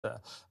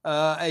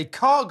A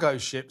cargo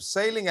ship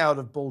sailing out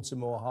of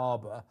Baltimore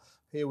Harbour,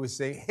 here we're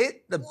seeing,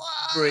 hit the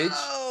bridge,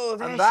 Whoa,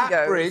 there and she that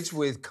goes. bridge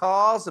with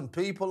cars and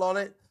people on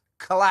it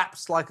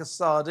collapsed like a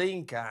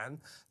sardine can.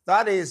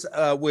 That is,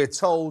 we're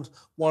told,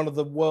 one of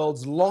the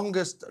world's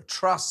longest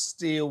truss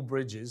steel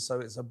bridges, so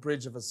it's a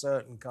bridge of a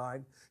certain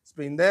kind. It's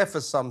been there for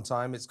some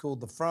time. It's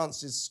called the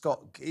Francis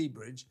Scott Key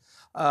Bridge.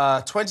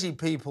 20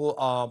 people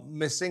are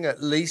missing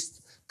at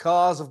least.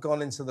 Cars have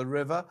gone into the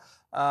river.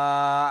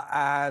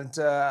 And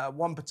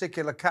one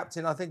particular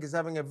captain, I think, is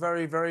having a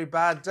very, very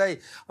bad day.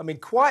 I mean,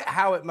 quite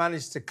how it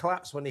managed to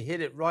collapse when he hit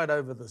it right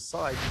over the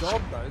side,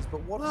 God knows,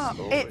 but what a Well,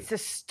 story. it's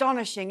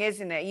astonishing,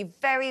 isn't it? You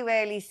very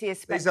rarely see a These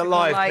are spectacle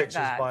live like pictures,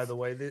 that. by the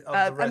way, of the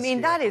I mean,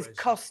 rescue that is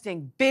operation.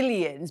 costing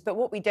billions, but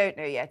what we don't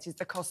know yet is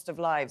the cost of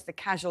lives, the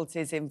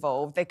casualties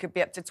involved. There could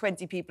be up to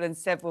 20 people and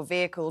several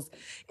vehicles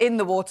in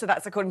the water.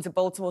 That's according to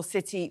Baltimore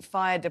City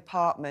Fire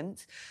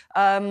Department.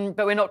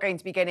 But we're not going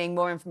to be getting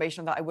more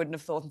information on that, I wouldn't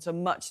have thought,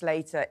 until much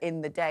later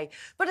in the day.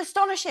 But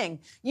astonishing.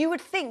 You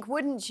would think,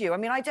 wouldn't you? I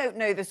mean, I don't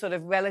know the sort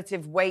of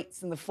relative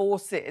weights and the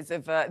forces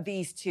of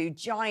these two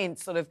giant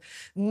sort of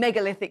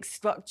megalithic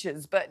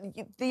structures, but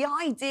the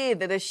idea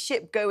that a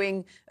ship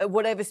going at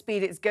whatever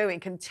speed it's going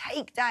can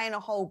take down a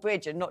whole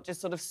bridge and not just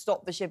sort of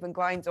stop the ship and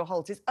grind to a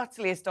halt is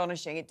utterly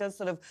astonishing. It does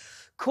sort of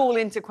call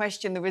into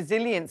question the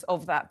resilience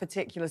of that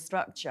particular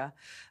structure.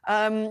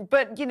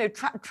 But, you know,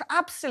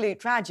 absolute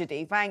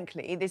tragedy,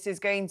 frankly. This is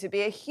going to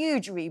be a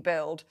huge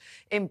rebuild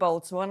in Baltimore.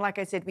 And like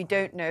I said, we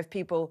don't know if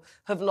people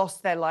have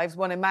lost their lives.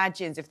 One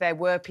imagines if there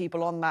were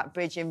people on that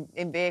bridge in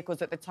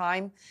vehicles at the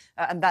time,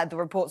 and that the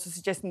reports are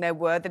suggesting there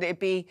were, that it'd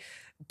be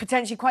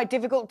potentially quite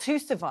difficult to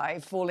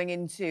survive falling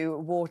into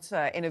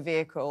water in a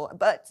vehicle.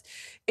 But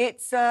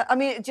it's, I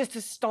mean, just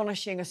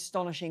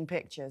astonishing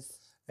pictures.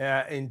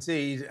 Yeah,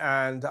 indeed.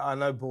 And I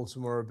know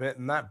Baltimore a bit,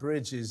 and that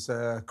bridge is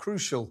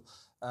crucial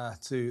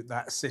to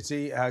that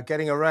city.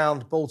 Getting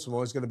around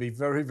Baltimore is going to be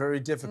very, very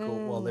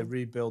difficult while they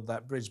rebuild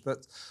that bridge.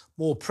 But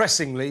more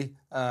pressingly,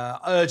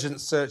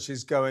 urgent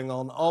searches going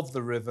on of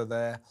the river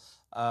there.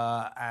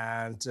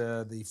 And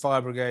the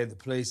fire brigade, the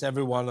police,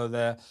 everyone are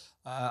there.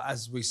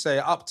 As we say,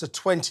 up to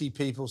 20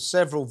 people,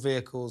 several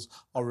vehicles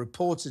are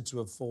reported to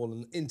have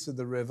fallen into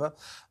the river.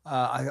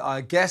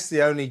 I guess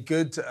the only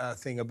good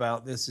thing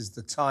about this is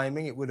the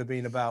timing. It would have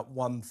been about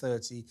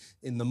 1:30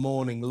 in the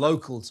morning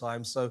local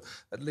time, so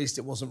at least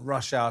it wasn't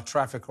rush hour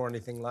traffic or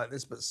anything like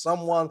this. But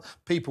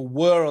people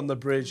were on the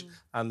bridge,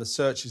 and the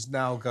search is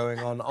now going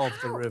on of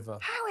the river.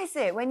 How is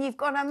it when you've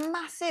got a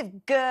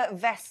massive girt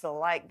vessel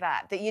like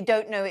that you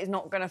don't know is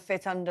not going to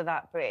fit under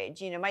that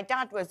bridge? You know, my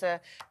dad was a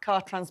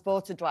car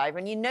transporter driver,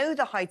 and you know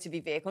the height of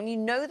your vehicle, and you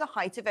know the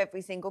height of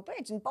every single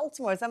bridge. And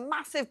Baltimore is a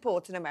massive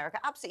port in America,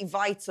 absolutely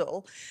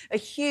vital, a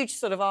huge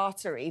sort of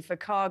artery for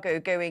cargo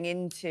going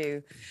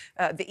into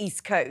the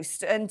East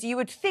Coast. And you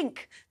would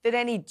think that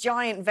any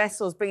giant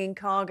vessels bringing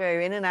cargo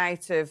in and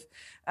out of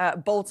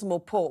Baltimore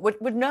port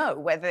would know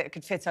whether it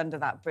could fit under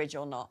that bridge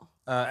or not.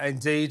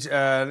 Indeed,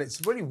 and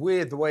it's really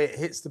weird the way it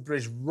hits the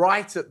bridge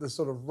right at the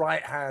sort of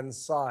right-hand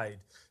side,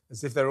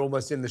 as if they're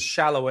almost in the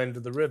shallow end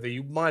of the river.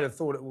 You might have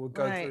thought it would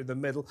go through the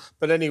middle.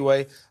 But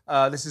anyway,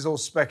 this is all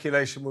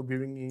speculation. We'll be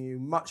bringing you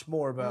much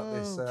more about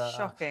this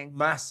Shocking.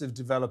 massive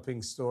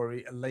developing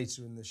story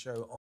later in the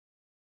show.